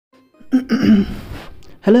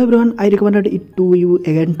Hello everyone, I recommended it to you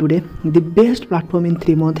again today. The best platform in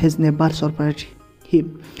 3 months has never surprised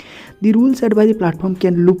him. The rules set by the platform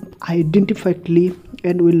can look identically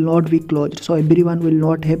and will not be closed, so everyone will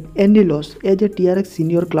not have any loss. As a TRX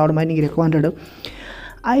senior cloud mining recommended,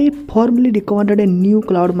 I formally recommended a new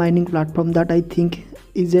cloud mining platform that I think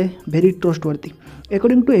is a very trustworthy.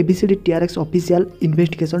 According to ABCD TRX official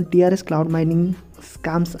investigation, TRX cloud mining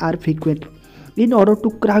scams are frequent. In order to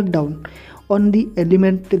crack down on the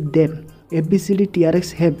element them, ABCD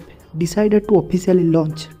TRX have decided to officially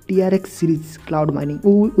launch TRX series cloud mining.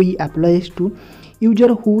 We applies to user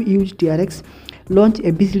who use TRX. Launch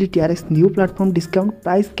ABCD TRX new platform. Discount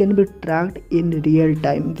price can be tracked in real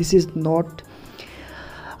time. This is not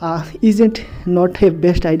isn't not a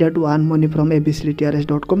best idea to earn money from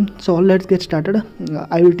abcdtrx.com. So let's get started.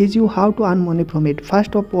 I will teach you how to earn money from it.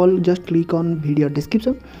 First of all, just click on video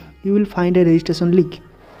description. You will find a registration link.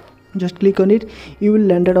 Just click on it. You will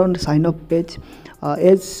land on the sign up page.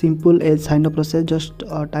 As simple as sign up process. Just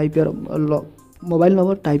type your mobile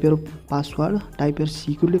number, type your password, type your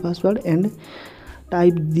security password, and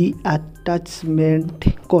type the attachment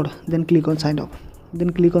code. Then click on sign up.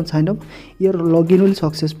 Your login will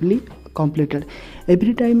successfully completed.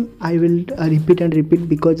 Every time I will repeat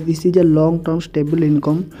because this is a long-term stable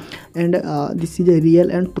income, and this is a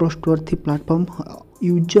real and trustworthy platform.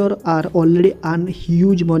 Users are already earn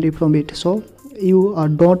huge money from it, so you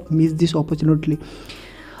don't miss this opportunity.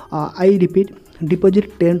 I repeat,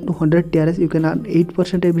 deposit 10 to 100 TRS, you can earn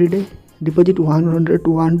 8% every day. Deposit 100 to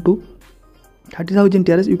 1 to 30,000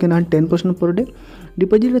 TRS, you can earn 10% per day.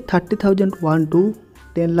 Deposit 30,000 1 to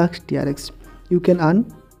 10 lakhs TRX, you can earn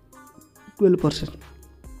 12%.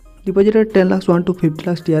 Deposit 10 lakhs 1 to 50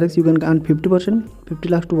 lakhs TRX, you can earn 50%. 50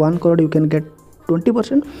 lakhs to 1 crore, you can get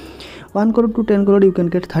 20%. 1 crore to 10 crore, you can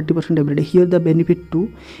get 30% every day. Here the benefit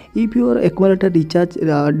too: if your accumulated recharge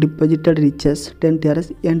deposited reaches 10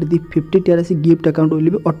 TRS and the 50 TRS gift account will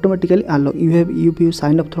be automatically unlocked. If you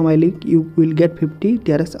sign up through my link, you will get 50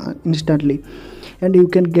 TRS instantly, and you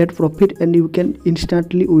can get profit and you can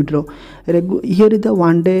instantly withdraw. Here is the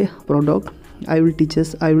 1-day product. I will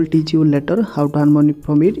teach you later how to earn money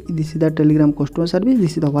from it. This is the Telegram customer service,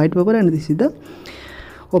 this is the white paper, and this is the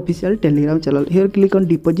official Telegram channel. Here click on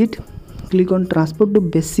deposit, click on transfer to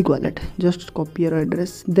basic wallet. Just copy your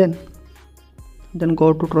address, then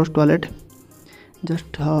go to trust wallet.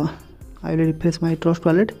 Just I will refresh my trust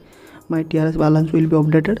wallet. My TRS balance will be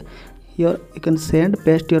updated. Here you can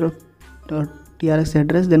paste your TRX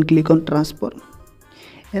address, then click on transfer,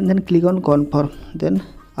 and then click on confirm. Then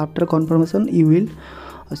after confirmation, you will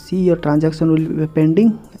see your transaction will be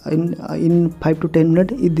pending in 5 to 10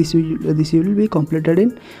 minutes. This will be completed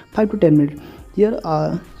in 5 to 10 minutes. Here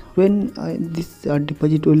when this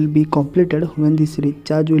deposit will be completed, when this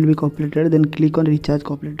recharge will be completed, then click on recharge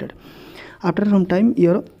completed. After some time,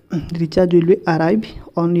 your recharge will be arrive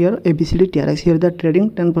on your ABCD TRX. Here the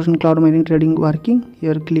trading 10% cloud mining trading working.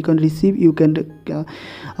 Here click on receive. You can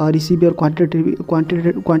receive your quantifying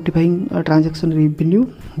transaction revenue.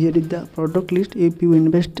 Here is the product list. If you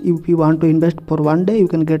want to invest for 1 day, you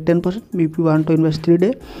can get 10%. If you want to invest 3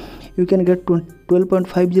 days, you can get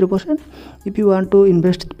 12.50%. If you want to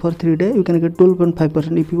invest for 3 days, you can get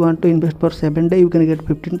 12.5%. If you want to invest for 7 days, you can get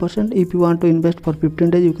 15%. If you want to invest for 15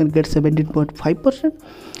 days, you can get 17.5%.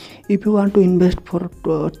 If you want to invest for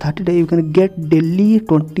 30 days, you can get daily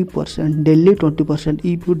 20%. Daily 20%.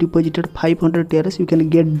 If you deposited 500 TRS, you can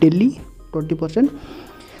get daily 20%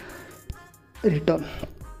 return.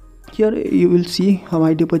 Here you will see how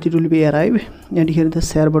my deposit will be arrived, and here the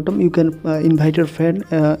share button. You can invite your friend,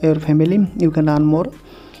 your family. You can earn more.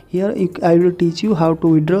 Here I will teach you how to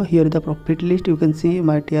withdraw. Here the profit list. You can see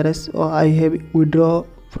my TRS. I have withdraw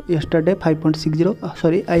yesterday 5.60.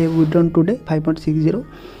 Sorry, I have withdrawn today 5.60,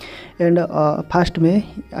 and 1st May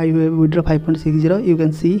I will withdraw 5.60. You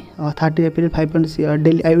can see 30 April 5.60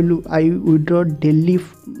 daily. I withdraw daily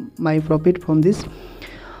my profit from this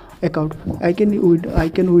account. I can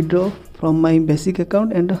withdraw from my basic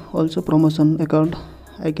account and also promotion account.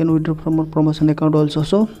 I can withdraw from a promotion account also.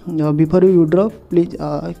 So before you withdraw, please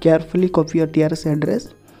carefully copy your TRS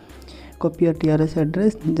address.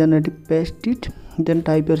 Then paste it, then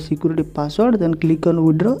type your security password, then click on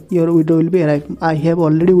withdraw. Your withdraw will be arrived. I have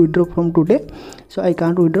already withdraw from today, so I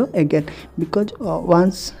can't withdraw again, because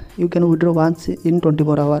once you can withdraw once in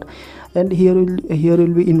 24 hours. And here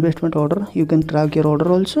will be investment order. You can track your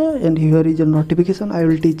order also, and here is a notification. I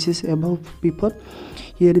will teach this above before.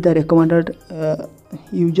 Here is the recommended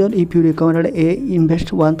user. If you recommended A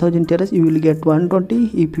invest 1000 TRS, you will get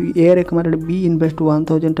 120. If you A recommended B invest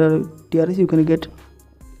 1000 TRS, you can get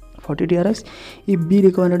 40 trx. If B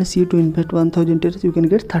recommended C to invest 1000 trx, you can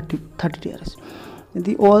get 30 trx.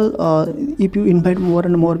 The all if you invite more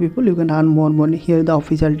and more people, you can earn more money. Here the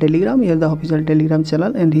official telegram, here the official telegram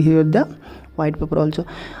channel, and here the white paper also.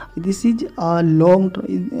 This is a long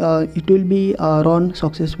it will be run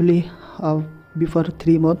successfully before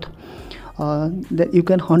 3 months. That you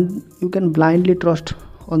can blindly trust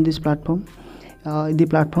on this platform. The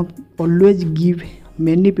platform always give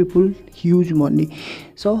many people huge money,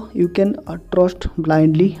 so you can trust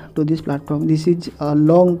blindly to this platform. This is a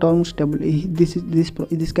long-term stable,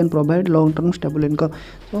 this can provide long-term stable income.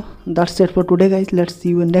 So that's it for today, guys. Let's see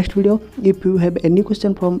you in next video. If you have any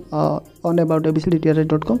question from on about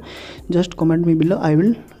abcdtrx.com, just comment me below. I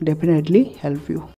will definitely help you.